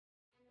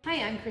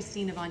Hi, I'm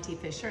Christine Avanti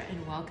Fisher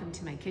and welcome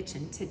to my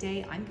kitchen.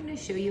 Today I'm going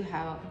to show you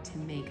how to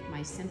make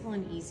my simple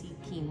and easy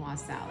quinoa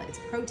salad. It's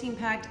protein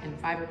packed and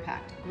fiber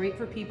packed, great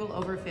for people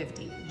over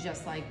 50,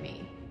 just like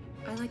me.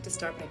 I like to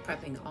start by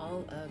prepping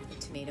all of the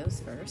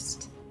tomatoes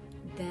first.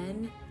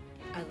 Then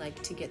I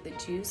like to get the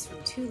juice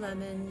from 2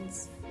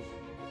 lemons,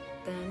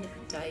 then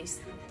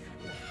dice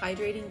the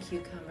hydrating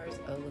cucumbers,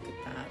 oh look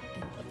at that,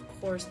 and of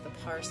course the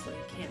parsley,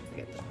 can't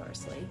forget the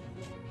parsley,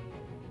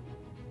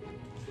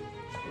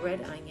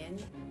 red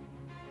onion.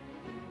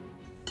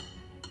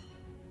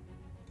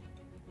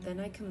 Then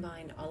I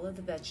combine all of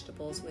the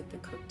vegetables with the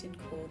cooked and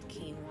cold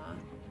quinoa,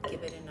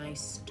 give it a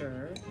nice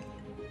stir,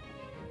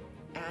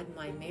 add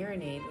my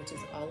marinade, which is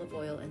olive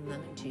oil and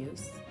lemon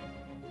juice,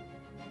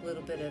 a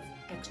little bit of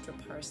extra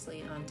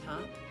parsley on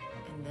top,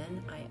 and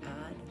then I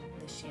add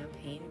the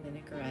champagne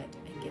vinaigrette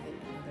and give it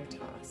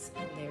another toss.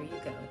 And there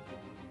you go.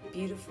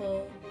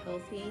 Beautiful,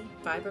 healthy,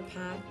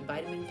 fiber-packed,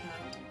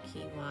 vitamin-packed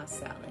quinoa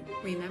salad.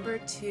 Remember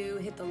to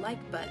hit the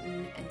like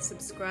button and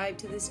subscribe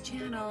to this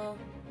channel.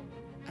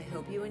 I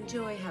hope you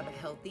enjoy. Have a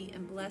healthy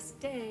and blessed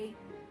day.